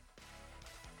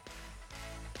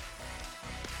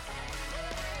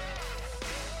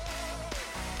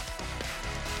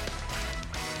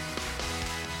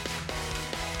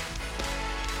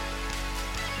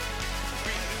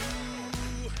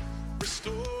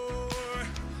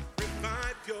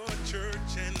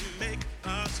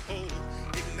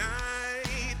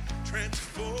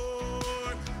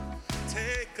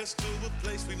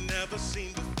never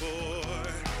seen before.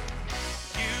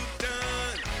 You've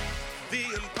done the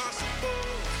impossible.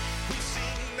 We've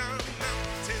seen our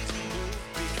mountains move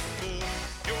before.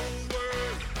 Your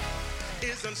word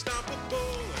is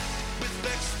unstoppable. With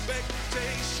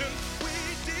expectation, we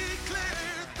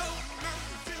declare those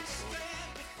mountains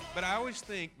stand before. But I always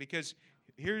think, because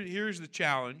here's the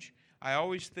challenge, I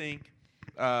always think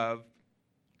of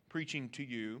preaching to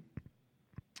you.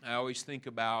 I always think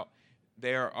about,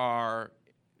 there are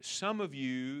some of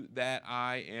you that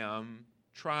I am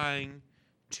trying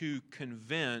to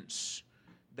convince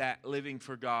that living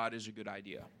for God is a good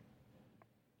idea.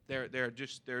 There are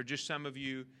just some of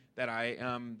you that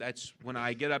that's when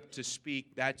I get up to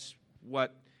speak, that's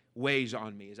what weighs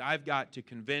on me, is I've got to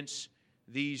convince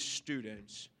these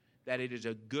students that it is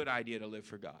a good idea to live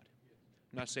for God.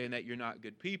 I'm not saying that you're not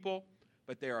good people,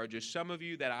 but there are just some of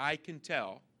you that I can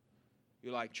tell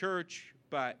you like church,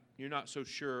 but you're not so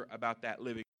sure about that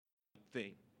living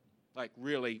thing, like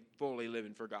really fully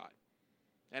living for God.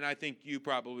 And I think you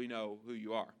probably know who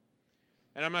you are.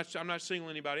 And I'm not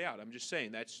singling anybody out. I'm just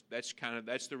saying that's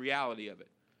the reality of it.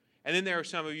 And then there are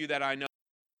some of you that I know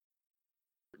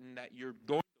that you're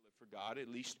going to live for God. At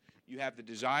least you have the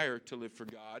desire to live for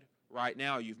God right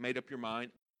now. You've made up your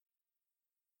mind.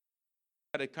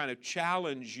 To kind of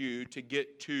challenge you to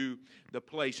get to the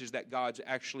places that God's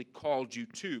actually called you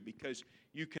to, because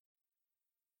you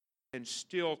can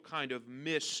still kind of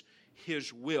miss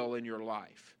His will in your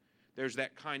life. There's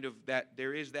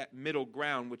there is that middle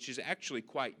ground, which is actually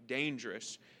quite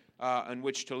dangerous in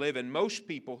which to live. And most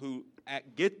people who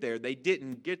get there, they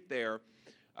didn't get there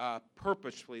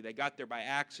purposefully. They got there by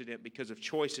accident because of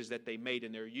choices that they made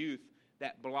in their youth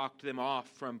that blocked them off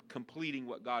from completing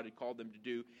what God had called them to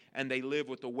do, and they live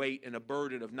with the weight and a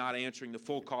burden of not answering the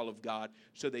full call of God,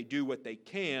 so they do what they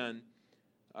can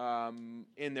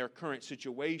in their current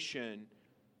situation.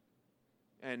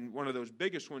 And one of those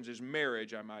biggest ones is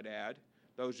marriage, I might add.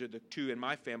 Those are the two in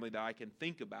my family that I can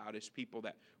think about as people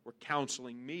that were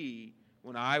counseling me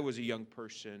when I was a young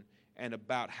person, and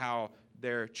about how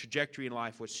their trajectory in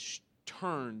life was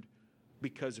turned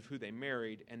because of who they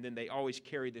married, and then they always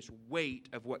carry this weight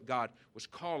of what God was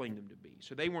calling them to be.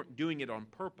 So they weren't doing it on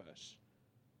purpose.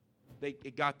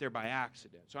 It got there by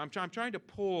accident. So I'm trying to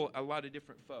pull a lot of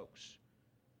different folks.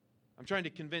 I'm trying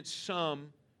to convince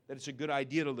some that it's a good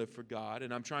idea to live for God,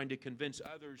 and I'm trying to convince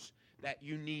others that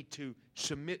you need to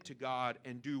submit to God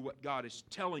and do what God is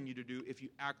telling you to do if you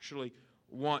actually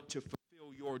want to fulfill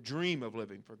your dream of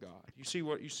living for God. You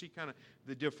see kind of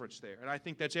the difference there. And I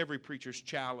think that's every preacher's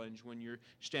challenge when you're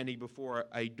standing before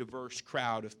a diverse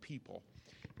crowd of people,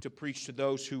 to preach to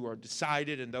those who are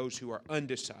decided and those who are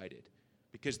undecided,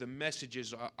 because the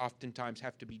messages oftentimes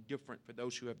have to be different for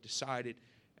those who have decided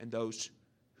and those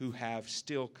who have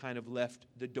still kind of left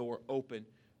the door open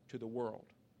to the world.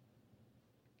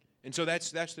 And so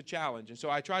that's the challenge. And so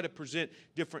I try to present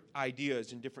different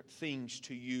ideas and different things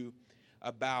to you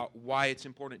about why it's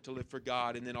important to live for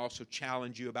God, and then also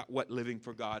challenge you about what living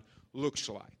for God looks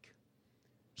like.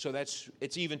 So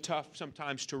it's even tough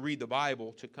sometimes to read the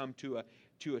Bible, to come to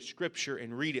a scripture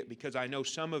and read it, because I know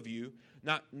some of you,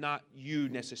 not you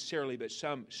necessarily, but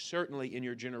some certainly in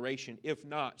your generation, if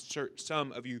not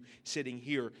some of you sitting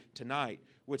here tonight,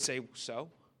 would say,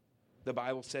 so? The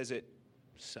Bible says it,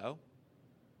 so?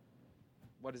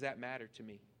 What does that matter to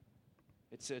me?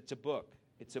 It's a book.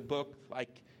 It's a book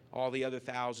like all the other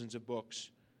thousands of books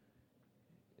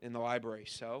in the library.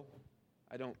 So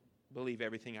I don't believe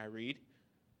everything I read.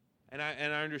 And I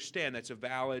understand that's a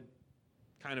valid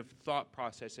kind of thought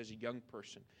process as a young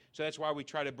person. So that's why we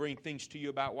try to bring things to you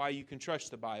about why you can trust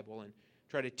the Bible, and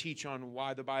try to teach on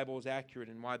why the Bible is accurate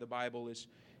and why the Bible is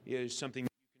something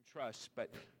that you can trust.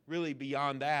 But really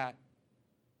beyond that,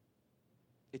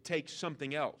 it takes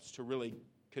something else to really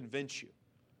convince you.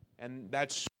 And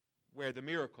that's where the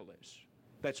miracle is.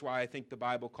 That's why I think the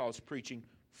Bible calls preaching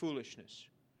foolishness.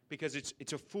 Because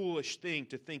it's a foolish thing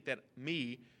to think that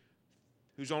me,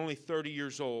 who's only 30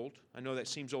 years old, I know that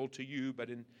seems old to you,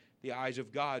 but in the eyes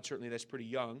of God, certainly that's pretty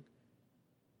young,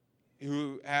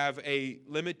 who have a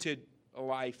limited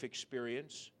life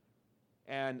experience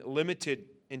and limited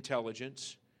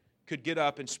intelligence, could get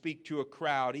up and speak to a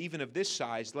crowd, even of this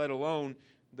size, let alone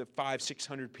the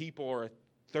 500-600 people or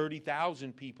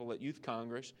 30,000 people at Youth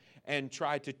Congress, and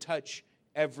try to touch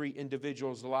every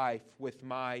individual's life with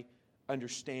my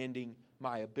understanding,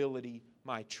 my ability,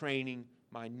 my training,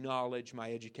 my knowledge,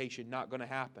 my education. Not going to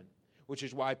happen, which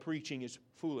is why preaching is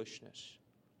foolishness.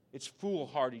 It's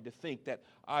foolhardy to think that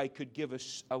I could give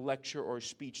a lecture or a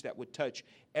speech that would touch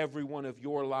every one of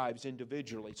your lives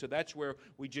individually. So that's where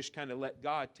we just kind of let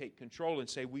God take control and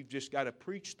say we've just got to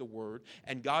preach the Word,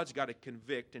 and God's got to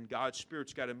convict, and God's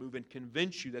Spirit's got to move and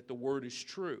convince you that the Word is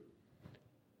true.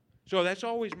 So that's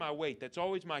always my weight. That's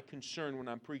always my concern when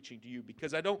I'm preaching to you,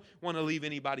 because I don't want to leave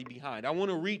anybody behind. I want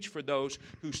to reach for those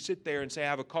who sit there and say, I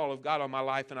have a call of God on my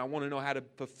life, and I want to know how to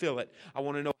fulfill it. I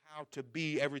want to know how to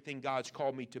be everything God's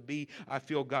called me to be. I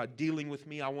feel God dealing with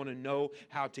me. I want to know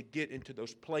how to get into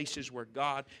those places where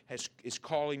God is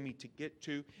calling me to get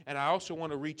to. And I also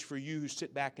want to reach for you who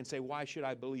sit back and say, why should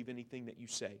I believe anything that you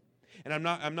say? And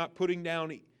I'm not putting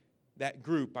down that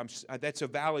group. That's a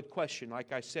valid question.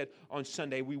 Like I said on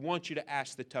Sunday, we want you to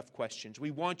ask the tough questions. We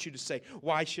want you to say,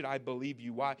 why should I believe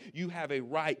you? Why? You have a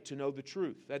right to know the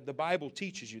truth. That the Bible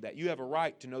teaches you that. You have a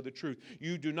right to know the truth.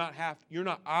 You're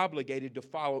not obligated to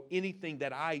follow anything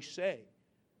that I say.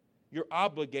 You're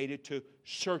obligated to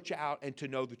search out and to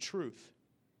know the truth.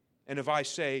 And if I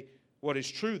say what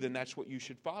is true, then that's what you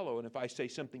should follow. And if I say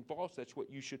something false, that's what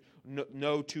you should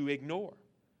know to ignore.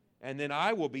 And then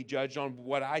I will be judged on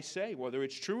what I say, whether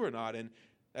it's true or not. And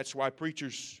that's why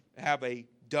preachers have a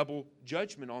double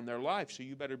judgment on their life. So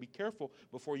you better be careful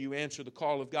before you answer the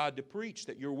call of God to preach,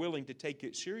 that you're willing to take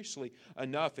it seriously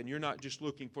enough, and you're not just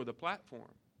looking for the platform.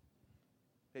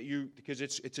 Because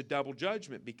it's a double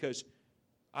judgment, because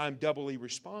I'm doubly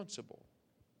responsible.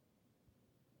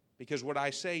 Because what I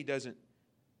say doesn't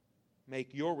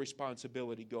make your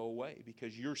responsibility go away,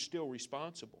 because you're still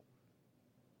responsible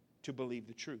to believe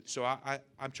the truth. So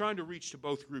I'm trying to reach to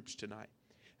both groups tonight.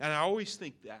 And I always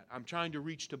think that. I'm trying to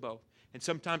reach to both. And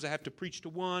sometimes I have to preach to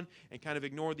one and kind of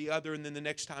ignore the other, and then the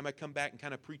next time I come back and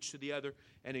kind of preach to the other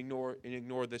and ignore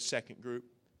the second group.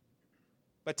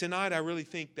 But tonight I really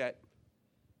think that,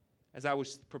 as I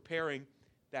was preparing,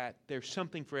 that there's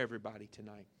something for everybody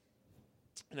tonight.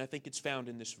 And I think it's found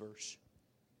in this verse.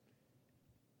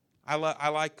 I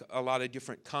like a lot of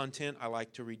different content. I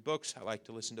like to read books. I like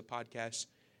to listen to podcasts.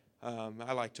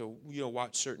 I like to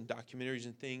watch certain documentaries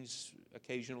and things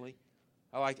occasionally.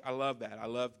 I love that. I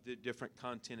love the different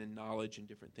content and knowledge and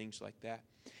different things like that.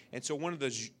 And so one of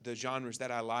the genres that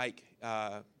I like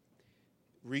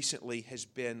recently has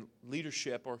been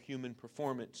leadership or human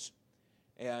performance.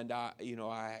 And I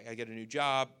got a new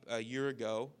job a year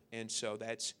ago, and so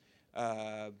that's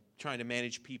trying to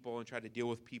manage people and try to deal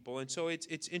with people. And so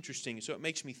it's interesting. So it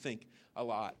makes me think a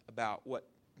lot about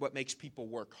what makes people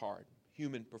work hard.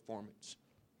 Human performance.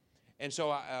 And so,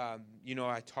 I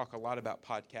talk a lot about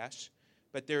podcasts,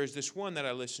 but there is this one that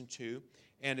I listen to,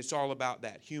 and it's all about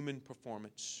that, human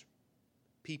performance.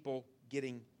 People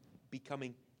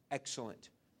becoming excellent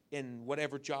in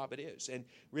whatever job it is. And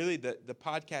really, the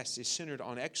podcast is centered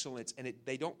on excellence, and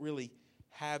they don't really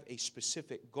have a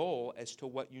specific goal as to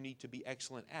what you need to be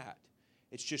excellent at.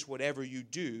 It's just whatever you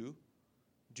do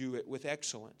it with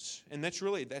excellence. And that's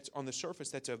on the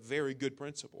surface, that's a very good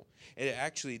principle. And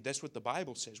actually, that's what the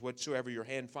Bible says. Whatsoever your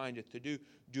hand findeth to do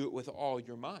it with all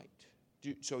your might.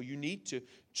 So you need to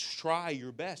try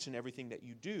your best in everything that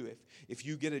you do. If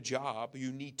you get a job,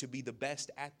 you need to be the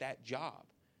best at that job.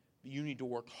 You need to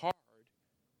work hard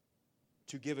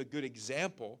to give a good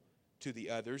example to the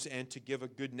others and to give a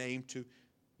good name to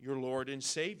your Lord and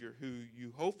Savior, who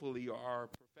you hopefully are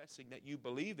professing that you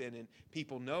believe in, and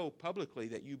people know publicly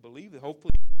that you believe it.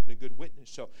 Hopefully you're a good witness.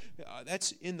 So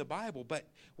that's in the Bible. But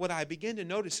what I begin to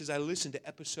notice as I listen to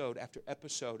episode after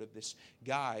episode of this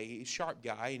guy, he's a sharp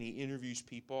guy, and he interviews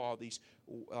people, all these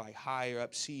like higher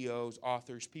up CEOs,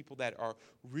 authors, people that are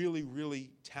really,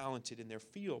 really talented in their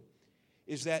field,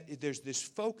 is that there's this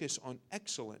focus on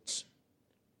excellence,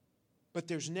 but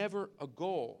there's never a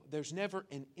goal. There's never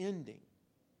an ending.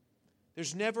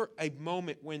 There's never a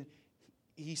moment when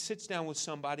he sits down with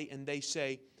somebody and they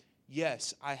say,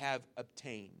 yes, I have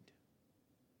obtained.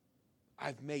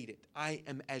 I've made it. I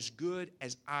am as good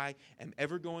as I am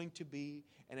ever going to be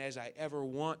and as I ever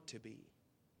want to be.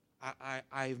 I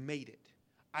have made it.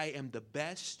 I am the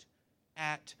best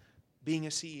at being a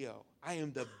CEO. I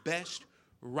am the best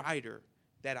writer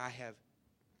that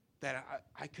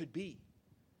I could be.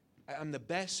 I'm the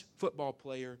best football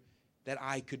player that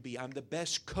I could be. I'm the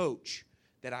best coach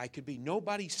that I could be.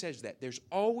 Nobody says that. There's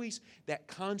always that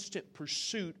constant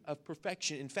pursuit of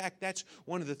perfection. In fact, that's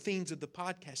one of the themes of the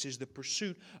podcast, is the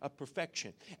pursuit of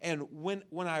perfection. And when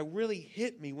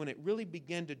it really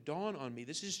began to dawn on me,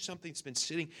 this is something that's been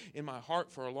sitting in my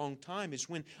heart for a long time, is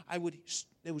when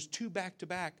there was two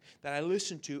back-to-back that I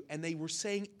listened to, and they were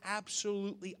saying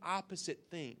absolutely opposite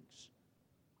things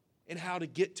in how to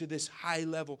get to this high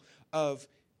level of.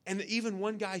 And even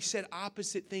one guy said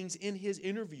opposite things in his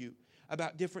interview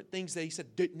about different things that he said,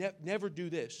 never do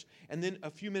this. And then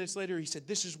a few minutes later, he said,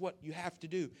 this is what you have to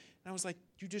do. And I was like,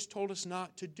 you just told us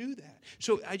not to do that.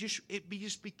 So it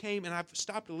just became, and I've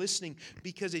stopped listening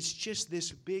because it's just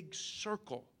this big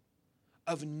circle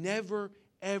of never,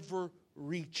 ever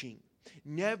reaching,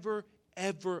 never,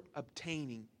 ever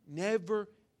obtaining, never,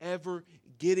 ever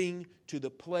getting to the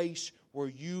place where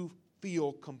you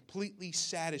feel completely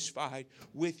satisfied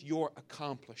with your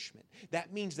accomplishment.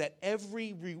 That means that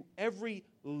every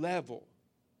level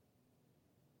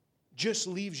just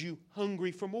leaves you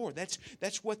hungry for more. That's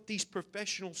what these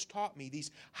professionals taught me, these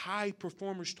high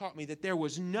performers taught me, that there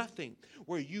was nothing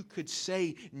where you could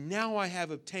say, now I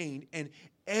have obtained, and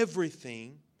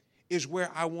everything is where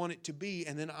I want it to be,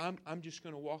 and then I'm just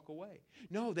going to walk away.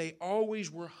 No, they always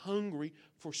were hungry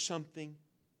for something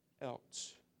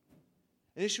else.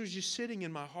 And this was just sitting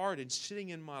in my heart and sitting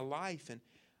in my life. And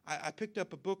I picked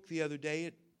up a book the other day.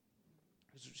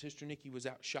 Sister Nikki was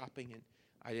out shopping, and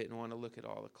I didn't want to look at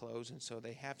all the clothes. And so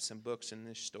they have some books in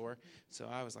this store. So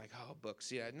I was like, oh, books.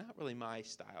 Yeah, not really my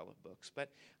style of books.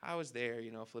 But I was there,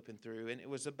 flipping through. And it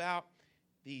was about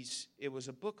it was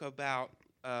a book about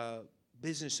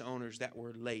business owners that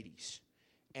were ladies.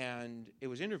 And it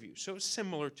was interviews. So it was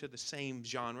similar to the same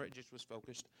genre. It just was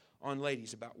focused on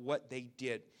ladies, about what they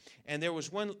did. And there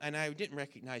was one, and I didn't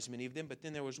recognize many of them, but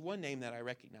then there was one name that I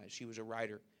recognized. She was a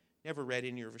writer. Never read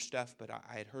any of her stuff, but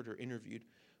I had heard her interviewed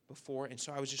before. And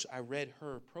so I read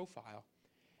her profile.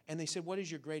 And they said, what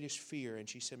is your greatest fear? And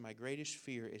she said, my greatest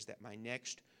fear is that my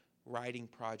next writing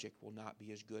project will not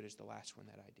be as good as the last one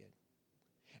that I did.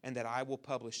 And that I will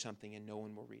publish something and no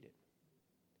one will read it.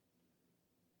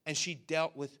 And she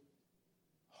dealt with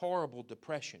horrible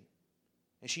depression.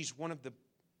 And she's one of the,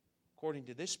 according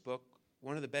to this book,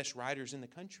 one of the best writers in the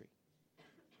country.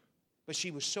 But she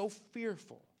was so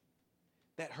fearful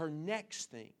that her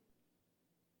next thing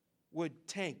would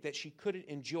tank, that she couldn't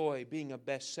enjoy being a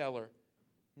bestseller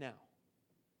now.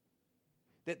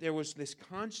 That there was this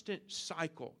constant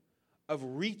cycle of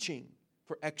reaching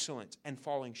for excellence and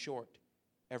falling short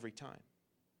every time.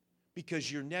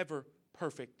 Because you're never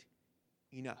perfect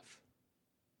enough.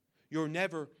 You're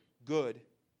never good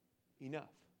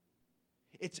enough.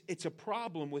 It's a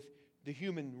problem with the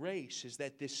human race, is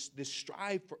that this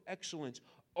strive for excellence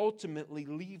ultimately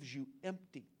leaves you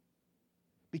empty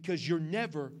because you're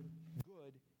never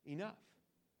good enough.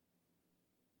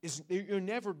 You're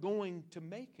never going to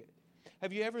make it.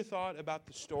 Have you ever thought about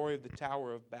the story of the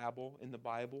Tower of Babel in the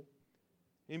Bible?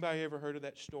 Anybody ever heard of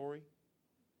that story?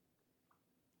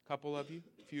 A couple of you?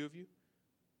 A few of you?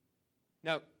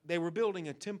 Now, they were building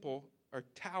a temple or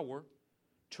tower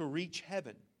to reach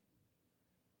heaven.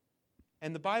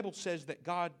 And the Bible says that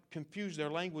God confused their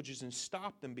languages and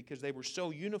stopped them because they were so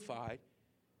unified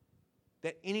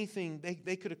that anything,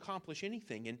 they could accomplish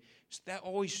anything. And that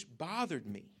always bothered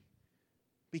me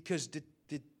because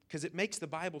it makes the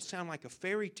Bible sound like a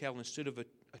fairy tale instead of a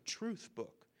truth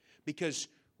book. Because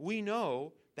we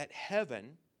know that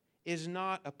heaven is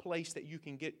not a place that you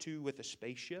can get to with a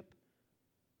spaceship,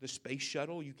 the space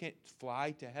shuttle. You can't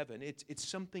fly to heaven. It's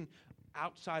something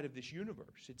outside of this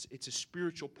universe. It's a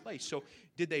spiritual place. So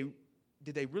did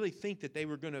they really think that they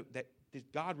were going to, did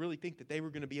God really think that they were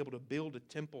going to be able to build a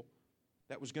temple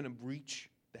that was going to reach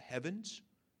the heavens?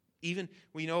 Even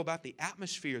we know about the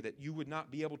atmosphere, that you would not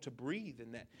be able to breathe,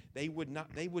 and that they would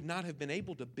not have been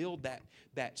able to build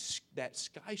that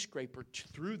skyscraper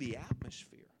through the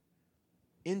atmosphere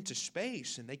into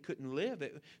space, and they couldn't live.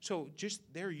 So just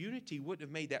their unity wouldn't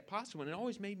have made that possible. And it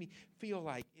always made me feel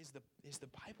like, is the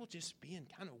Bible just being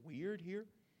kind of weird here?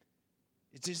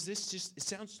 It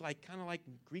sounds like kind of like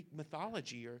Greek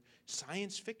mythology or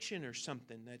science fiction or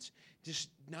something that's just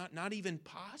not even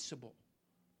possible.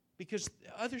 Because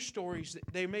other stories,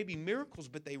 they may be miracles,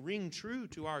 but they ring true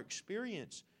to our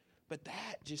experience. But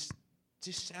that just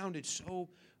sounded so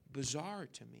bizarre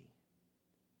to me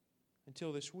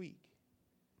until this week.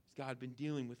 God been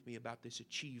dealing with me about this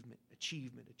achievement,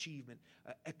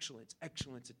 excellence,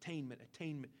 attainment,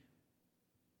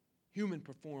 human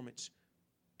performance,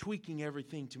 tweaking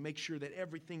everything to make sure that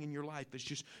everything in your life is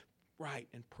just right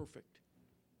and perfect.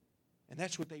 And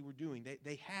that's what they were doing.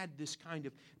 They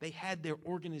had their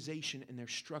organization and their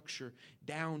structure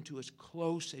down to as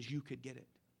close as you could get it.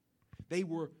 They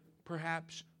were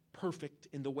perhaps perfect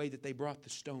in the way that they brought the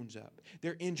stones up.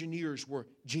 Their engineers were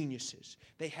geniuses.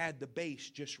 They had the base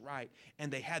just right, and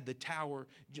they had the tower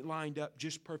lined up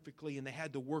just perfectly, and they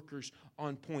had the workers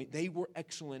on point. They were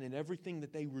excellent in everything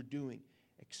that they were doing,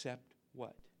 except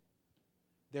what?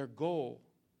 Their goal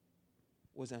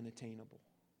was unattainable.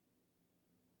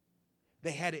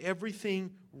 They had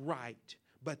everything right,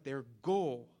 but their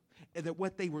goal, and that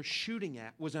what they were shooting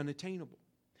at was unattainable.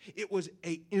 It was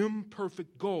an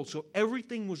imperfect goal. So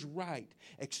everything was right,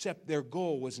 except their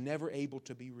goal was never able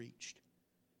to be reached.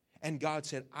 And God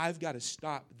said, I've got to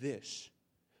stop this,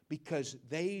 because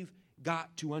they've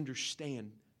got to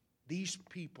understand, these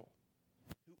people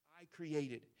who I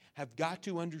created have got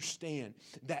to understand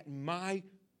that my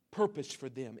purpose for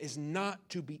them is not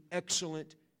to be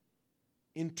excellent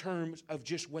in terms of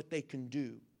just what they can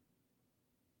do,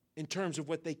 in terms of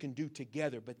what they can do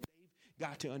together, but they've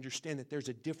got to understand that there's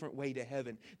a different way to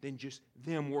heaven than just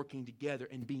them working together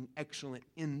and being excellent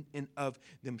in and of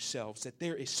themselves, that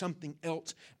there is something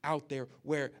else out there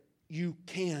where you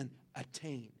can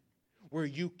attain, where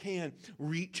you can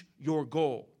reach your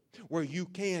goal, where you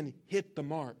can hit the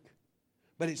mark.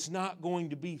 But it's not going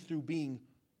to be through being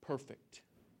perfect.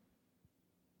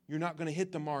 You're not going to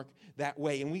hit the mark that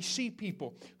way. And we see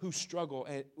people who struggle,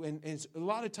 and a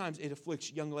lot of times it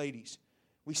afflicts young ladies.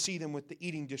 We see them with the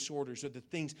eating disorders or the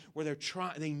things where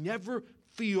they never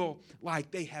feel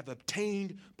like they have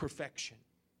obtained perfection.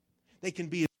 They can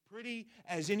be as pretty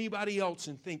as anybody else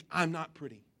and think, I'm not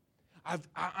pretty.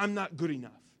 I'm not good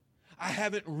enough. I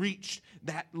haven't reached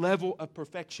that level of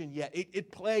perfection yet.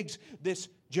 It plagues this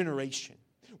generation.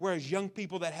 Whereas young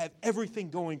people that have everything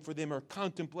going for them are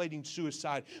contemplating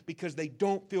suicide because they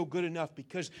don't feel good enough,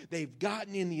 because they've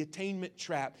gotten in the attainment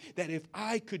trap that if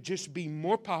I could just be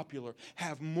more popular,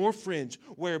 have more friends,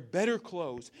 wear better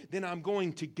clothes, then I'm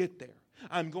going to get there.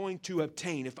 I'm going to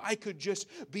obtain. If I could just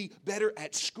be better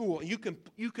at school. You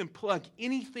can plug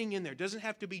anything in there. It doesn't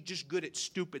have to be just good at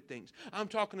stupid things. I'm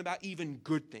talking about even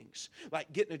good things,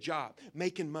 like getting a job,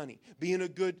 making money, being a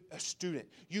good student.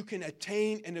 You can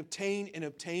attain and obtain and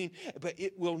obtain, but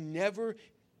it will never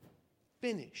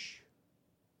finish,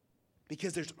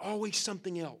 because there's always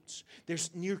something else.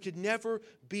 You could never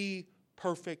be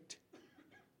perfect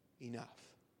enough.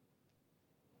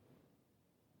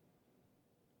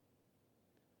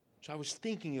 So I was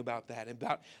thinking about that,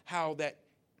 about how that,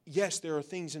 yes, there are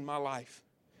things in my life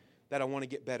that I want to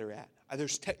get better at.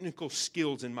 There's technical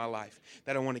skills in my life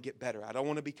that I want to get better at. I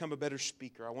want to become a better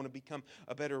speaker. I want to become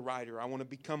a better writer. I want to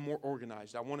become more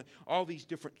organized. All these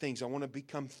different things. I want to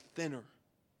become thinner.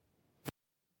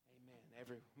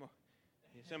 Amen.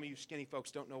 Some of you skinny folks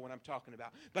don't know what I'm talking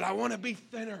about. But I want to be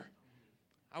thinner.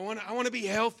 I want to be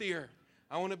healthier.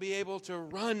 I want to be able to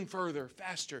run further,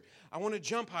 faster. I want to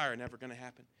jump higher. Never going to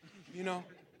happen. You know,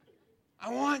 I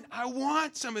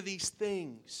want some of these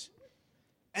things.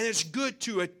 And it's good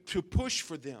to push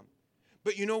for them.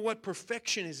 But you know what?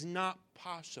 Perfection is not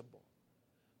possible.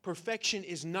 Perfection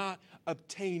is not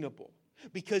obtainable.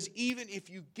 Because even if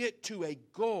you get to a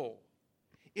goal,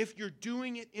 if you're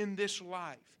doing it in this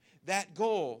life, that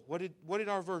goal, what did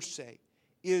our verse say?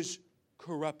 Is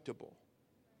corruptible.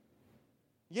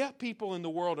 Yeah, people in the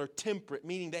world are temperate,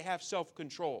 meaning they have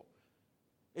self-control.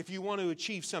 If you want to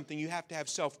achieve something, you have to have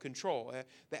self-control.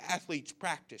 The athletes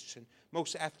practice, and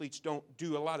most athletes don't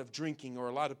do a lot of drinking or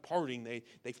a lot of partying.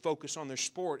 They focus on their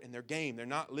sport and their game. They're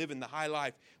not living the high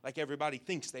life like everybody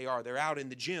thinks they are. They're out in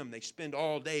the gym. They spend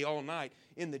all day, all night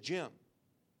in the gym,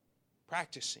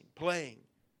 practicing, playing,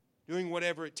 doing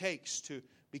whatever it takes to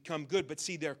become good. But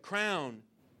see, their crown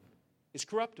is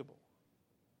corruptible.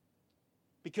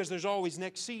 Because there's always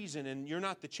next season, and you're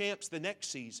not the champs the next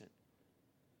season.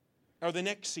 Or the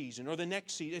next season, or the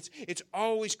next season. It's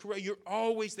always correct.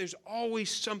 There's always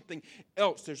something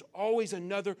else. There's always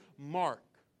another mark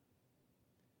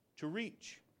to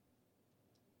reach.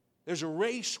 There's a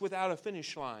race without a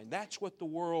finish line. That's what the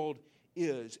world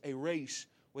is, a race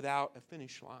without a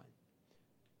finish line.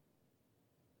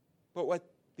 But what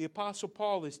the Apostle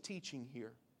Paul is teaching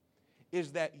here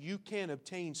is that you can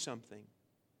obtain something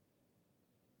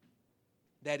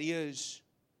that is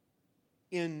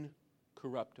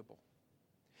incorruptible.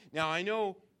 Now, I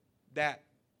know that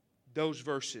those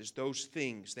verses, those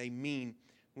things, they mean,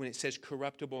 when it says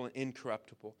corruptible and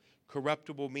incorruptible,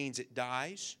 corruptible means it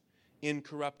dies,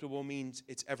 incorruptible means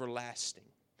it's everlasting.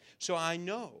 So I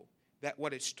know that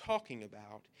what it's talking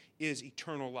about is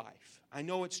eternal life. I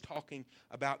know it's talking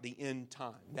about the end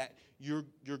time, that you're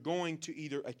going to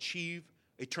either achieve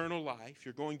eternal life,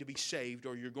 you're going to be saved,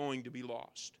 or you're going to be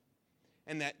lost.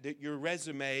 And that your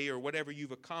resume or whatever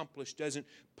you've accomplished doesn't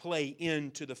play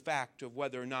into the fact of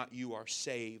whether or not you are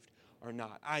saved or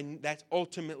not. That's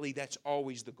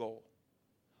always the goal.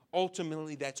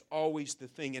 Ultimately, that's always the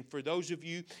thing. And for those of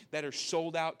you that are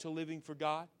sold out to living for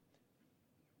God,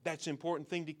 That's an important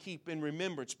thing to keep in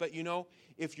remembrance. But you know,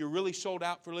 if you're really sold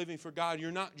out for living for God,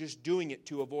 you're not just doing it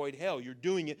to avoid hell. You're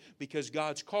doing it because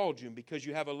God's called you and because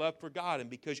you have a love for God and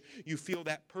because you feel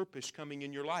that purpose coming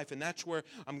in your life. And that's where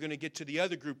I'm going to get to the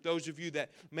other group. Those of you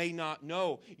that may not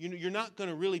know, you're not going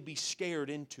to really be scared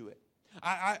into it.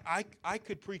 I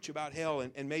could preach about hell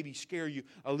and maybe scare you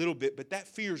a little bit, but that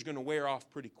fear is going to wear off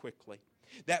pretty quickly.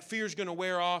 That fear is going to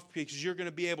wear off because you're going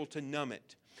to be able to numb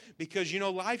it. Because, you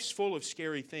know, life's full of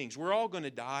scary things. We're all going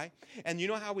to die. And you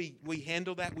know how we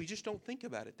handle that? We just don't think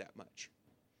about it that much.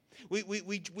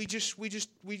 We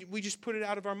just put it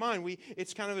out of our mind.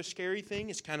 It's kind of a scary thing.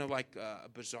 It's kind of like a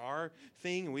bizarre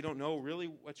thing, and we don't know really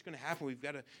what's going to happen. We've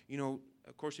got to, you know,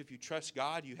 of course, if you trust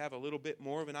God, you have a little bit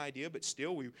more of an idea, but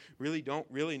still we really don't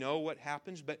really know what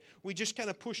happens. But we just kind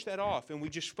of push that off, and we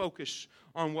just focus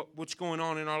on what's going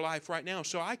on in our life right now.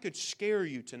 So I could scare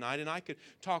you tonight, and I could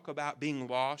talk about being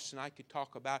lost, and I could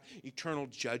talk about eternal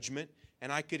judgment,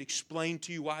 and I could explain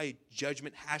to you why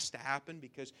judgment has to happen,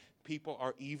 because people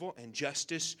are evil and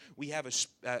justice. We have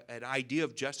an idea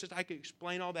of justice. I could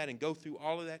explain all that and go through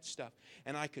all of that stuff,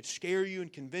 and I could scare you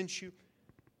and convince you.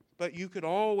 But you could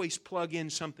always plug in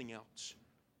something else,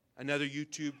 another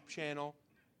YouTube channel,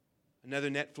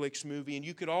 another Netflix movie, and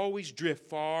you could always drift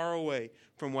far away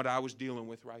from what I was dealing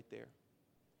with right there.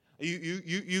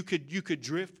 You could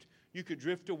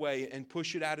drift away and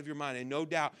push it out of your mind, and no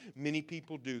doubt many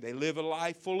people do. They live a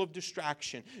life full of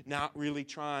distraction, not really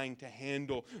trying to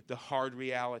handle the hard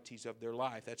realities of their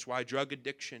life. That's why drug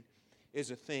addiction is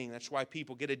a thing. That's why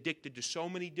people get addicted to so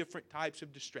many different types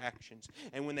of distractions.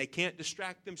 And when they can't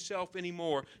distract themselves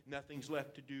anymore, nothing's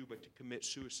left to do but to commit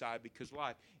suicide, because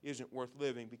life isn't worth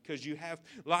living. Because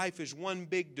life is one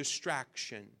big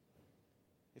distraction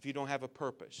if you don't have a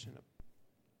purpose.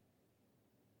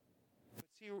 But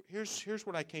see, here's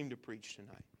what I came to preach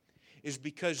tonight. Is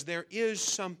because there is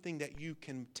something that you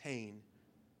can obtain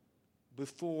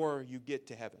before you get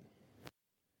to heaven.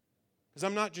 Because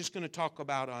I'm not just going to talk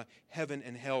about heaven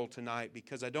and hell tonight,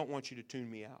 because I don't want you to tune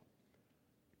me out.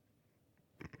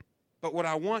 But what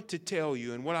I want to tell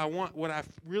you, and what I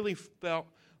really felt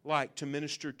like to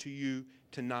minister to you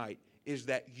tonight, is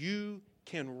that you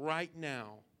can right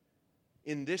now,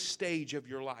 in this stage of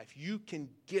your life, you can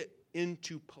get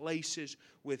into places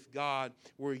with God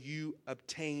where you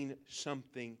obtain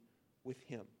something with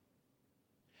Him.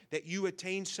 That you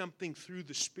attain something through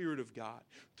the Spirit of God,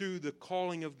 through the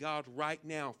calling of God right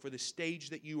now for the stage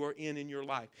that you are in your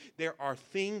life. There are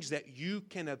things that you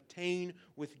can obtain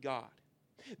with God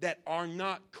that are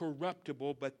not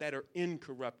corruptible, but that are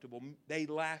incorruptible. They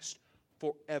last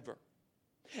forever.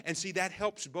 And see, that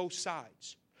helps both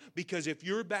sides. Because if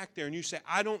you're back there and you say,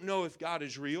 I don't know if God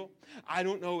is real, I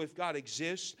don't know if God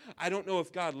exists, I don't know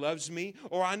if God loves me,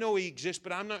 or I know He exists,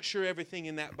 but I'm not sure everything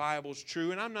in that Bible is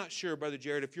true, and I'm not sure, Brother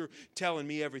Jared, if you're telling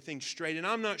me everything's straight, and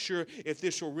I'm not sure if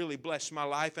this will really bless my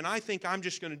life, and I think I'm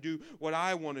just going to do what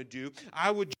I want to do, I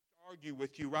would argue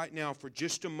with you right now for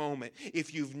just a moment.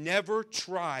 If you've never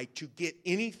tried to get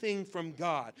anything from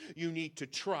God, you need to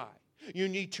try. You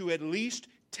need to at least,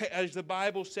 as the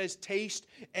Bible says, taste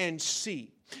and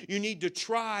see. You need to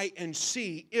try and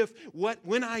see if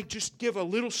when I just give a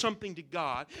little something to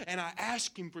God and I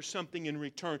ask Him for something in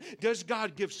return, does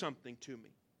God give something to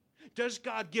me? Does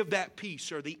God give that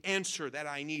peace or the answer that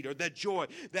I need or the joy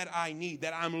that I need,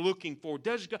 that I'm looking for?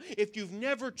 Does God, if you've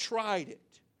never tried it,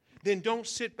 then don't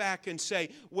sit back and say,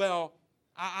 well,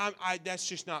 that's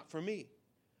just not for me.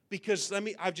 Because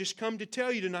I've just come to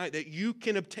tell you tonight that you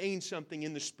can obtain something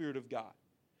in the Spirit of God.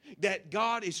 That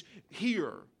God is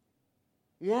here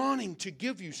wanting to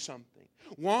give you something,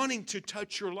 wanting to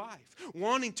touch your life,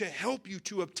 wanting to help you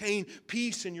to obtain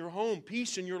peace in your home,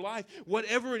 peace in your life.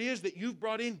 Whatever it is that you've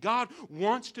brought in, God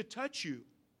wants to touch you.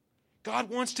 God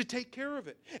wants to take care of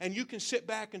it. And you can sit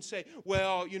back and say,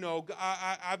 well, you know,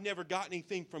 I've never got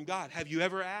anything from God. Have you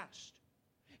ever asked?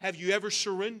 Have you ever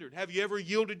surrendered? Have you ever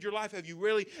yielded your life? Have you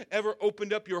really ever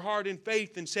opened up your heart in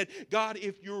faith and said, God,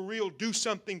 if you're real, do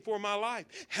something for my life.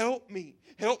 Help me.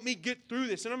 Help me get through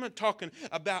this. And I'm not talking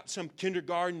about some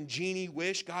kindergarten genie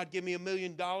wish, God, give me $1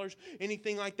 million,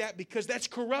 anything like that, because that's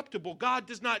corruptible. God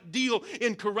does not deal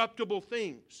in corruptible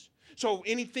things. So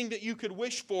anything that you could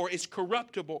wish for is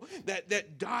corruptible,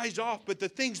 that dies off. But the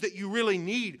things that you really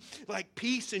need, like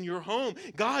peace in your home,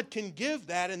 God can give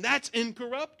that, and that's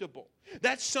incorruptible.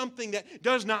 That's something that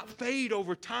does not fade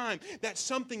over time. That's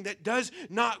something that does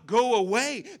not go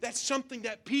away. That's something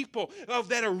that people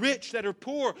that are rich, that are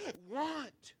poor,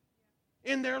 want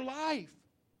in their life.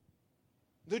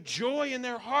 The joy in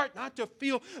their heart, not to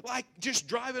feel like just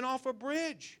driving off a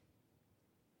bridge.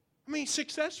 I mean,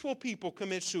 successful people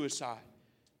commit suicide.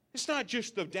 It's not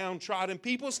just the downtrodden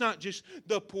people. It's not just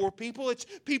the poor people. It's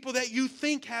people that you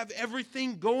think have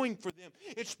everything going for them.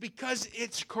 It's because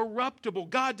it's corruptible.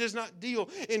 God does not deal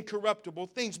in corruptible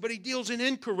things, but He deals in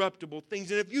incorruptible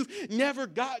things. And if you've never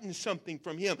gotten something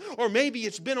from Him, or maybe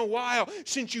it's been a while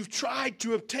since you've tried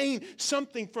to obtain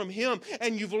something from Him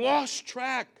and you've lost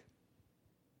track,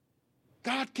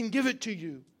 God can give it to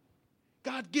you.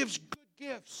 God gives good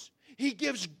gifts. He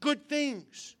gives good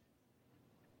things.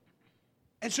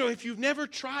 And so if you've never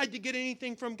tried to get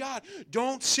anything from God,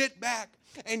 don't sit back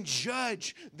and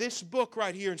judge this book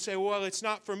right here and say, well, it's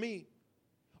not for me.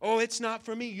 Oh, it's not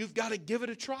for me. You've got to give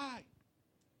it a try.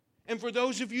 And for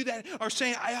those of you that are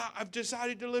saying, I've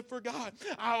decided to live for God.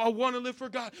 I want to live for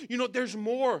God. You know, there's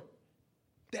more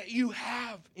that you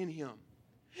have in Him.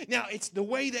 Now, it's the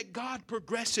way that God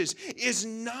progresses is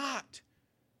not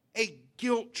a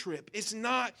guilt trip. It's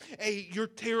not you're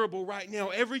terrible right now.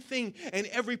 Everything and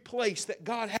every place that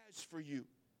God has for you,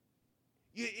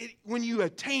 when you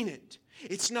attain it,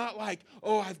 it's not like,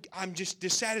 oh, I'm just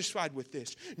dissatisfied with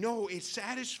this. No, it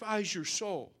satisfies your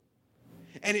soul.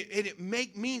 And it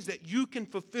means that you can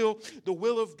fulfill the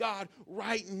will of God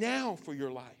right now for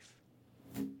your life.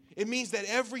 It means that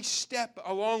every step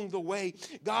along the way,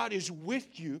 God is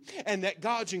with you and that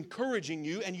God's encouraging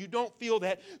you, and you don't feel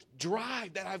that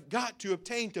drive that I've got to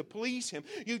obtain to please Him.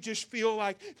 You just feel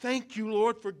like, thank you,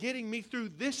 Lord, for getting me through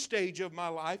this stage of my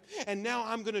life, and now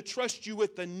I'm going to trust you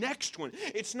with the next one.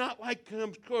 It's not like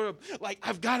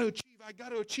I've got to achieve, I got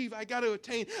to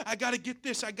attain, I got to get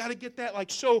this, I got to get that, like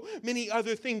so many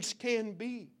other things can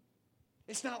be.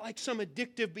 It's not like some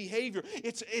addictive behavior.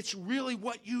 It's really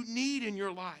what you need in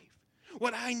your life.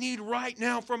 What I need right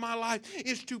now for my life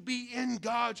is to be in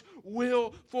God's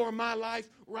will for my life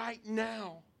right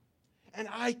now. And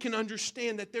I can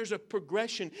understand that there's a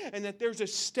progression and that there's a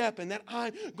step and that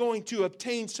I'm going to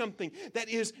obtain something that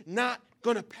is not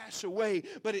going to pass away,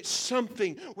 but it's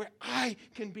something where I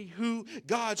can be who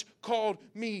God's called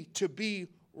me to be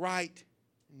right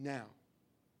now.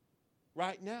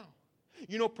 Right now.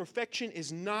 You know, perfection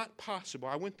is not possible.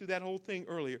 I went through that whole thing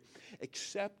earlier.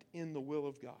 Except in the will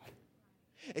of God.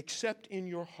 Except in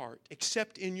your heart.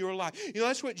 Except in your life. You know,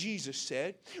 that's what Jesus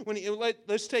said.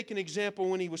 Let's take an example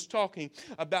when He was talking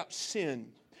about sin.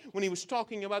 When He was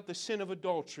talking about the sin of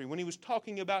adultery. When He was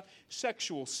talking about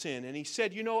sexual sin. And He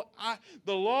said, you know,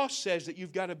 the law says that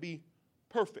you've got to be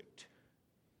perfect.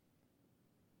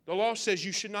 The law says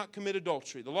you should not commit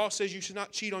adultery. The law says you should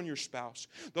not cheat on your spouse.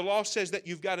 The law says that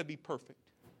you've got to be perfect.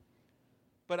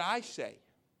 But I say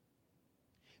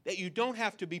that you don't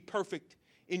have to be perfect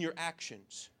in your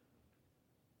actions,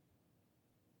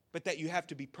 but that you have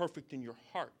to be perfect in your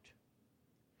heart.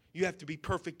 You have to be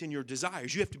perfect in your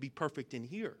desires. You have to be perfect in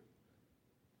here.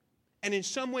 And in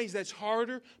some ways that's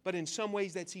harder, but in some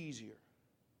ways that's easier.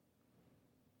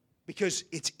 Because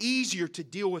it's easier to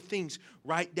deal with things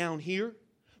right down here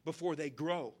before they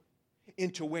grow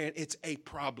into where it's a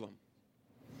problem.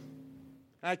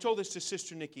 And I told this to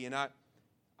Sister Nikki, and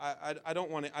I don't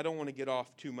want to get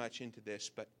off too much into this,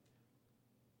 but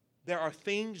there are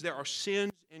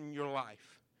sins in your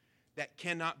life that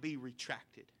cannot be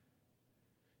retracted,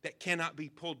 that cannot be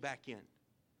pulled back in.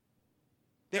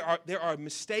 There are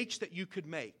mistakes that you could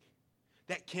make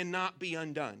that cannot be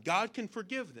undone. God can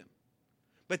forgive them,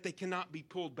 but they cannot be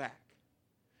pulled back.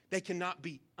 They cannot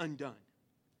be undone.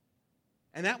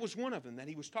 And that was one of them that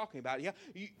He was talking about. Yeah,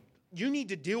 you need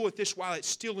to deal with this while it's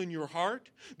still in your heart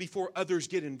before others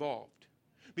get involved,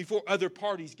 before other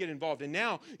parties get involved. And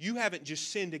now you haven't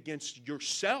just sinned against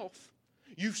yourself.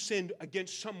 You've sinned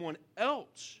against someone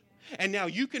else. And now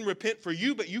you can repent for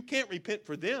you, but you can't repent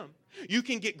for them. You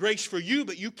can get grace for you,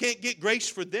 but you can't get grace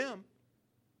for them.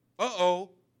 Uh-oh,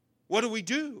 what do we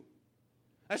do?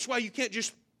 That's why you can't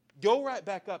just go right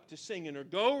back up to singing or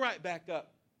go right back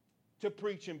up to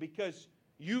preaching, because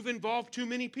you've involved too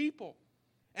many people.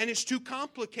 And it's too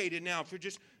complicated now for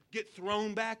just get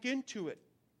thrown back into it.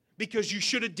 Because you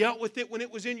should have dealt with it when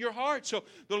it was in your heart. So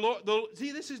the Lord,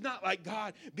 see, this is not like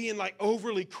God being like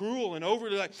overly cruel and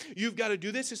overly like, you've got to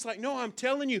do this. It's like, no, I'm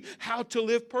telling you how to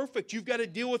live perfect. You've got to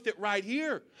deal with it right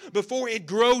here before it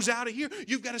grows out of here.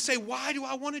 You've got to say, why do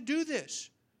I want to do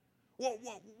this? Well,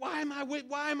 why am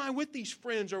I with these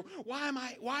friends? Or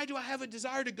why do I have a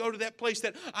desire to go to that place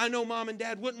that I know Mom and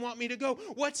Dad wouldn't want me to go?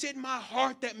 What's in my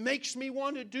heart that makes me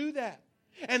want to do that?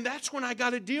 And that's when I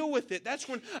got to deal with it. That's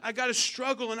when I got to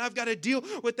struggle and I've got to deal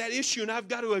with that issue and I've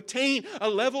got to attain a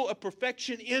level of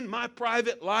perfection in my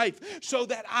private life so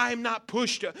that I'm not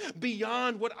pushed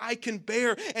beyond what I can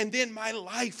bear. And then my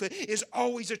life is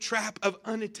always a trap of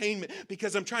unattainment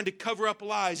because I'm trying to cover up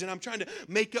lies and I'm trying to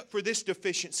make up for this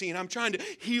deficiency and I'm trying to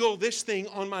heal this thing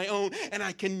on my own, and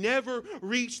I can never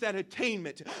reach that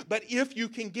attainment. But if you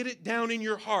can get it down in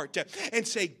your heart and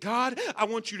say, God, I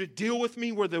want you to deal with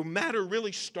me where the matter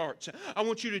really starts. I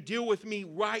want you to deal with me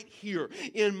right here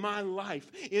in my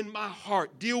life, in my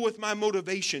heart. Deal with my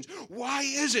motivations. Why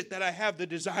is it that I have the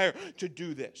desire to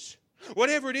do this?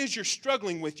 Whatever it is you're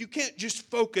struggling with, you can't just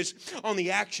focus on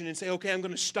the action and say, okay, I'm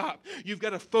going to stop. You've got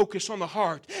to focus on the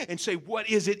heart and say, what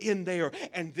is it in there?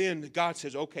 And then God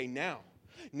says, okay, now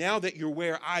that you're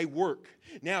where I work,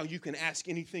 now you can ask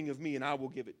anything of me and I will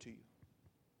give it to you.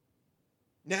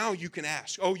 Now you can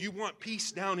ask, oh, you want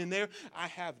peace down in there? I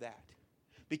have that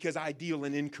because I deal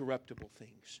in incorruptible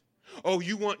things. Oh,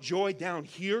 you want joy down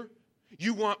here?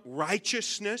 You want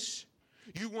righteousness?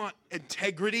 You want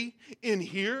integrity in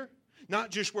here?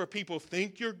 Not just where people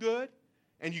think you're good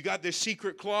and you got this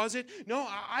secret closet. No,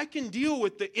 I can deal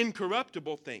with the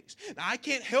incorruptible things. Now, I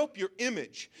can't help your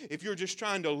image if you're just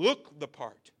trying to look the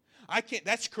part. I can't.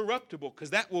 That's corruptible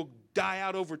because that will die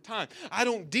out over time. I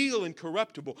don't deal in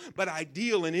corruptible, but I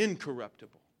deal in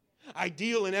incorruptible. I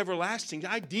deal in everlasting.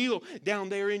 I deal down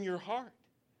there in your heart.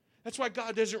 That's why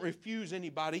God doesn't refuse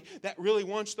anybody that really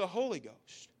wants the Holy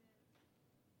Ghost.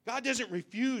 God doesn't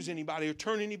refuse anybody or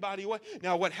turn anybody away.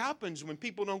 Now, what happens when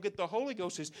people don't get the Holy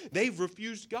Ghost is they've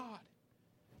refused God.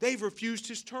 They've refused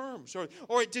His terms,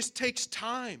 or it just takes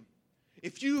time.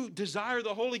 If you desire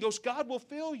the Holy Ghost, God will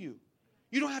fill you.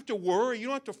 You don't have to worry. You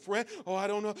don't have to fret. Oh, I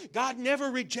don't know. God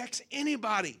never rejects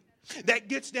anybody that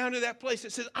gets down to that place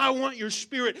that says, I want your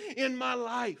Spirit in my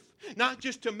life. Not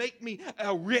just to make me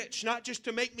rich, not just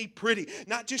to make me pretty,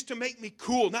 not just to make me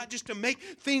cool, not just to make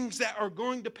things that are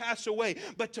going to pass away,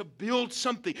 but to build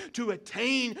something, to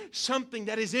attain something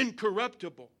that is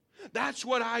incorruptible. That's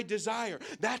what I desire.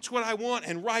 That's what I want.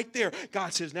 And right there,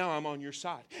 God says, now I'm on your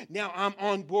side. Now I'm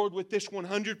on board with this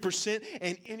 100%.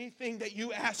 And anything that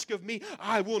you ask of me,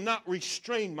 I will not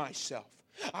restrain myself.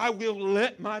 I will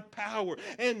let my power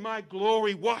and my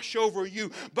glory wash over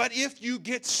you. But if you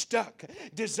get stuck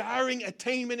desiring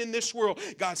attainment in this world,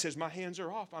 God says, my hands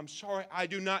are off. I'm sorry, I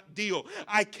do not deal.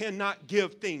 I cannot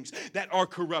give things that are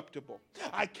corruptible.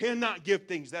 I cannot give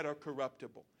things that are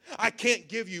corruptible. I can't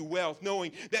give you wealth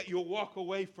knowing that you'll walk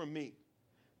away from me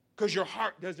because your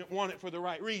heart doesn't want it for the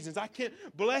right reasons. I can't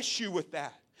bless you with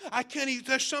that.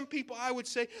 There's some people I would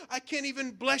say, I can't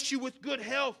even bless you with good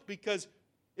health because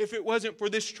if it wasn't for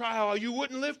this trial, you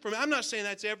wouldn't live for me. I'm not saying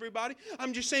that's everybody.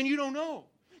 I'm just saying you don't know.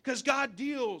 Because God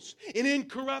deals in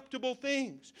incorruptible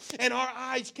things. And our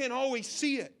eyes can't always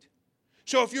see it.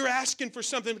 So if you're asking for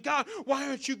something, God, why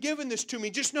aren't you giving this to me?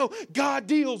 Just know God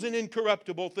deals in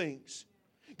incorruptible things.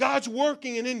 God's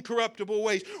working in incorruptible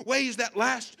ways. Ways that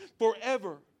last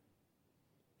forever.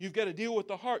 You've got to deal with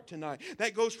the heart tonight.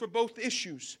 That goes for both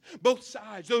issues, both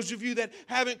sides. Those of you that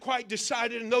haven't quite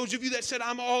decided and those of you that said,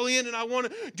 I'm all in and I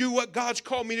want to do what God's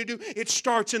called me to do. It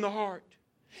starts in the heart.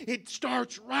 It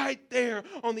starts right there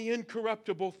on the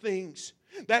incorruptible things.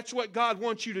 That's what God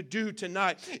wants you to do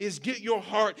tonight, is get your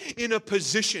heart in a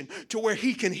position to where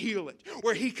He can heal it,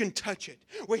 where He can touch it,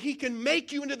 where He can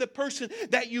make you into the person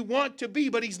that you want to be,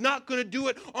 but He's not going to do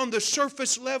it on the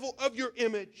surface level of your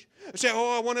image. Say,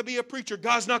 oh, I want to be a preacher.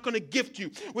 God's not going to gift you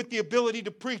with the ability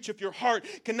to preach if your heart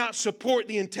cannot support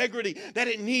the integrity that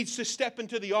it needs to step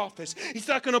into the office. He's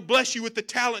not going to bless you with the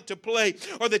talent to play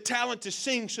or the talent to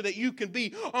sing so that you can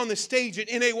be on the stage at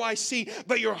NAYC,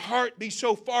 but your heart be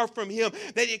so far from Him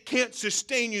that it can't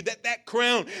sustain you, that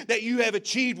crown that you have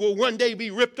achieved will one day be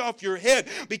ripped off your head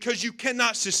because you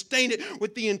cannot sustain it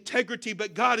with the integrity.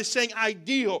 But God is saying, I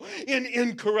deal in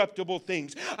incorruptible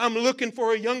things. I'm looking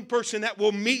for a young person that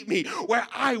will meet me where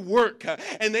I work,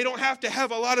 and they don't have to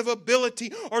have a lot of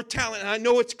ability or talent. And I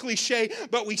know it's cliche,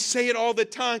 but we say it all the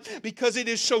time because it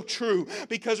is so true,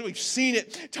 because we've seen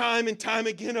it time and time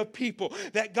again of people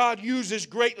that God uses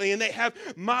greatly, and they have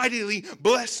mightily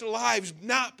blessed lives,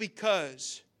 not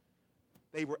because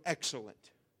they were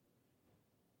excellent,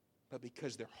 but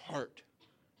because their heart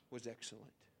was excellent.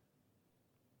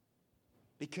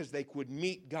 Because they would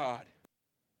meet God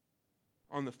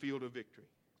on the field of victory,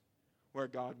 where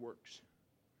God works,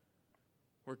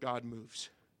 where God moves.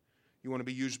 You want to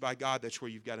be used by God, that's where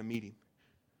you've got to meet Him.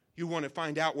 You want to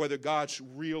find out whether God's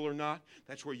real or not,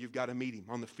 that's where you've got to meet Him,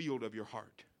 on the field of your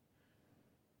heart.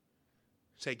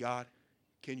 Say, God,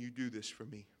 can you do this for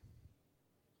me?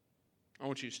 I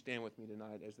want you to stand with me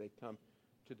tonight as they come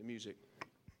to the music.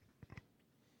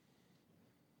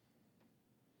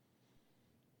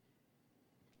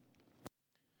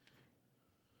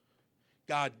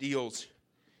 God deals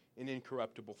in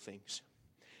incorruptible things.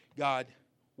 God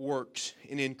works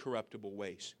in incorruptible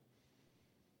ways.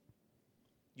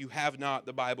 You have not,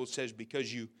 the Bible says,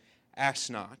 because you ask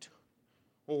not,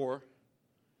 or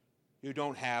you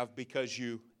don't have because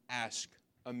you ask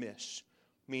amiss,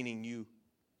 meaning you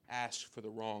ask for the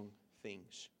wrong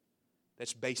things.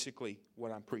 That's basically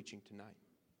what I'm preaching tonight.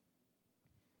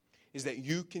 Is that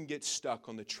you can get stuck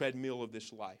on the treadmill of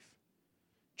this life,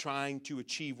 trying to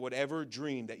achieve whatever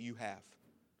dream that you have.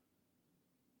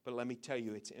 But let me tell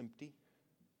you, it's empty.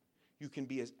 You can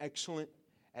be as excellent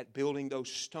at building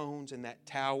those stones and that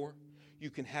tower. You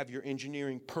can have your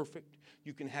engineering perfect.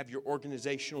 You can have your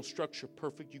organizational structure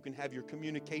perfect. You can have your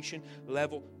communication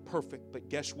level perfect. But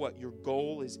guess what? Your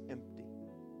goal is empty.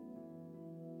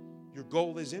 Your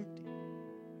goal is empty.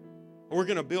 We're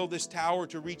going to build this tower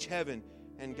to reach heaven.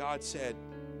 And God said,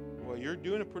 well, you're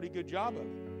doing a pretty good job of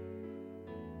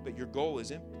it. But your goal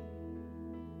is empty.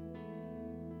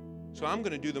 So I'm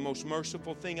going to do the most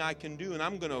merciful thing I can do, and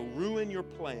I'm going to ruin your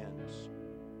plans.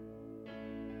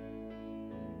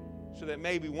 So that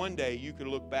maybe one day you could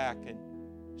look back and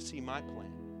see my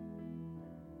plan.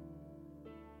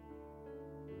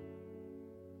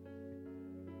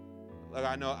 Look,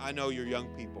 I know you're young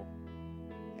people,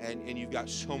 and you've got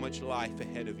so much life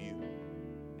ahead of you.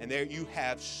 And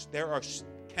there are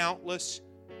countless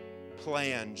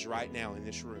plans right now in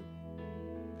this room.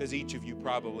 Because each of you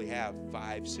probably have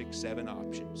 5, 6, 7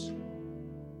 options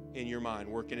in your mind,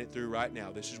 working it through right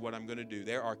now. This is what I'm going to do.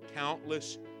 There are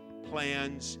countless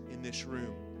plans in this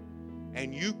room.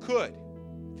 And you could,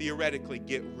 theoretically,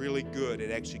 get really good at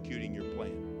executing your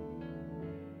plan.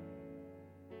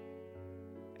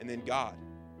 And then God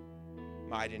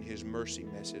might, in His mercy,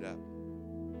 mess it up.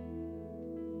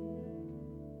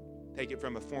 Take it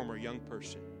from a former young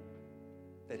person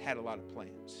that had a lot of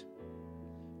plans,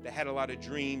 that had a lot of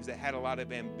dreams, that had a lot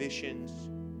of ambitions.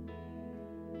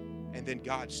 And then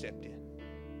God stepped in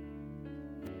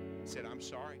and said, I'm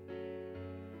sorry,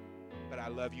 but I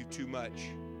love you too much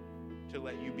to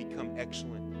let you become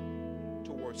excellent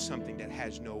towards something that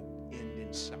has no end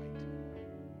in sight.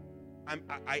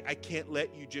 I can't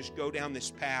let you just go down this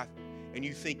path and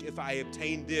you think if I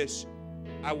obtain this,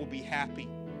 I will be happy.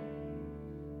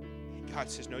 And God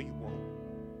says, no, you won't.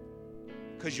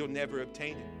 Because you'll never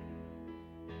obtain it.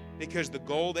 Because the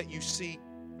goal that you seek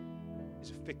is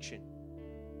a fiction.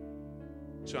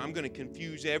 So I'm going to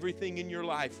confuse everything in your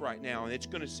life right now. And it's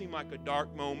going to seem like a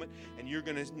dark moment. And you're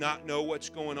going to not know what's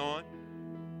going on.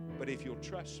 But if you'll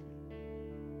trust me,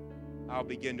 I'll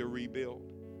begin to rebuild.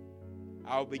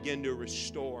 I'll begin to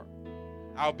restore.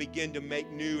 I'll begin to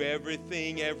make new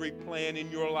everything, every plan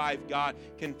in your life. God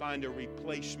can find a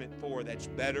replacement for that's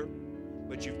better.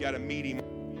 But you've got to meet Him in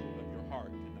the field of your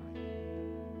heart tonight.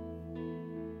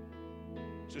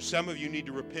 So some of you need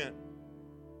to repent.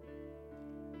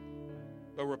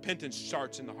 But repentance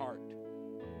starts in the heart.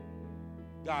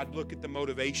 God, look at the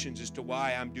motivations as to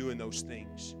why I'm doing those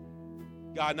things.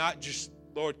 God, not just,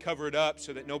 Lord, cover it up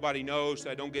so that nobody knows,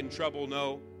 so I don't get in trouble.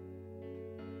 No.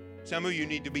 Some of you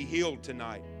need to be healed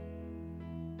tonight.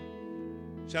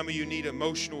 Some of you need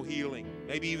emotional healing,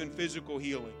 maybe even physical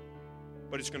healing.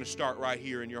 But it's going to start right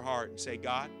here in your heart and say,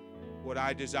 God, what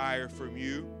I desire from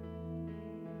you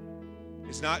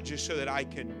is not just so that I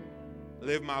can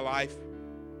live my life,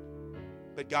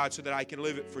 but God, so that I can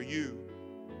live it for you.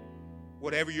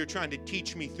 Whatever you're trying to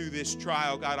teach me through this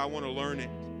trial, God, I want to learn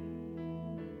it.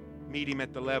 Meet Him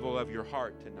at the level of your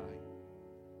heart tonight.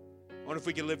 I wonder if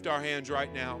we can lift our hands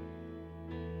right now.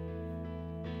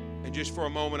 And just for a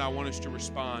moment, I want us to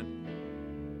respond.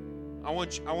 I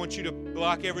want you to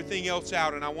block everything else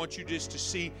out, and I want you just to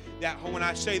see that when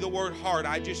I say the word heart,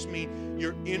 I just mean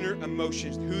your inner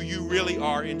emotions, who you really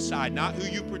are inside, not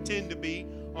who you pretend to be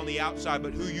on the outside,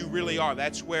 but who you really are.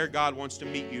 That's where God wants to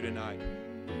meet you tonight.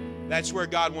 That's where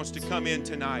God wants to come in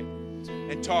tonight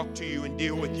and talk to you and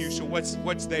deal with you. So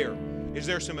what's there? Is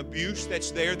there some abuse that's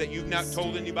there that you've not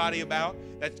told anybody about?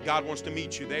 That God wants to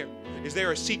meet you there. Is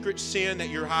there a secret sin that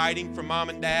you're hiding from mom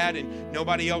and dad and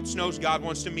nobody else knows? God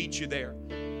wants to meet you there.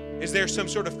 Is there some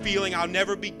sort of feeling, I'll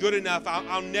never be good enough,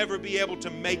 I'll never be able to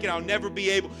make it, I'll never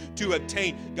be able to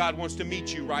obtain? God wants to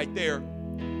meet you right there.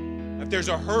 If there's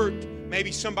a hurt,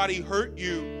 maybe somebody hurt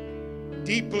you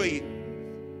deeply,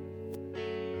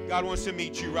 God wants to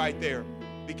meet you right there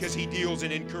because He deals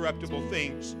in incorruptible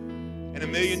things. And $1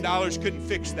 million couldn't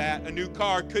fix that. A new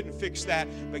car couldn't fix that.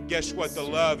 But guess what? The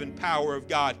love and power of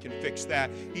God can fix that.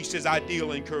 He says, I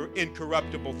deal in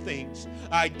incorruptible things.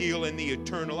 I deal in the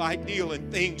eternal. I deal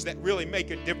in things that really make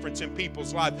a difference in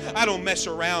people's lives. I don't mess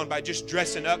around by just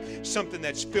dressing up something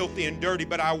that's filthy and dirty,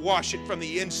 but I wash it from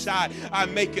the inside. I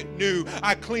make it new.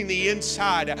 I clean the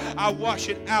inside. I wash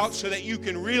it out so that you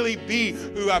can really be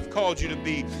who I've called you to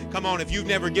be. Come on, if you've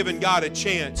never given God a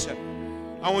chance,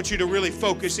 I want you to really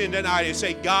focus in tonight and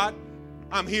say, God,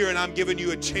 I'm here and I'm giving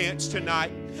you a chance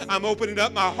tonight. I'm opening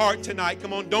up my heart tonight.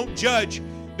 Come on, don't judge.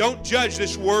 Don't judge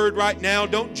this word right now.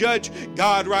 Don't judge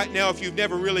God right now if you've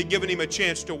never really given him a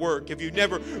chance to work, if you've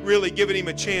never really given him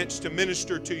a chance to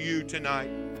minister to you tonight.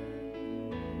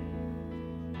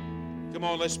 Come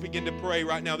on, let's begin to pray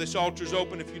right now. This altar's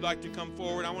open if you'd like to come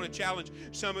forward. I want to challenge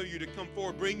some of you to come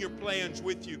forward. Bring your plans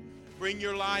with you. Bring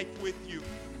your life with you.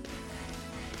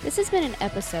 This has been an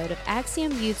episode of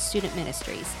Axiom Youth Student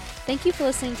Ministries. Thank you for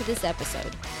listening to this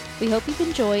episode. We hope you've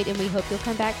enjoyed, and we hope you'll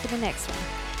come back for the next one.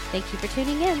 Thank you for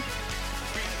tuning in.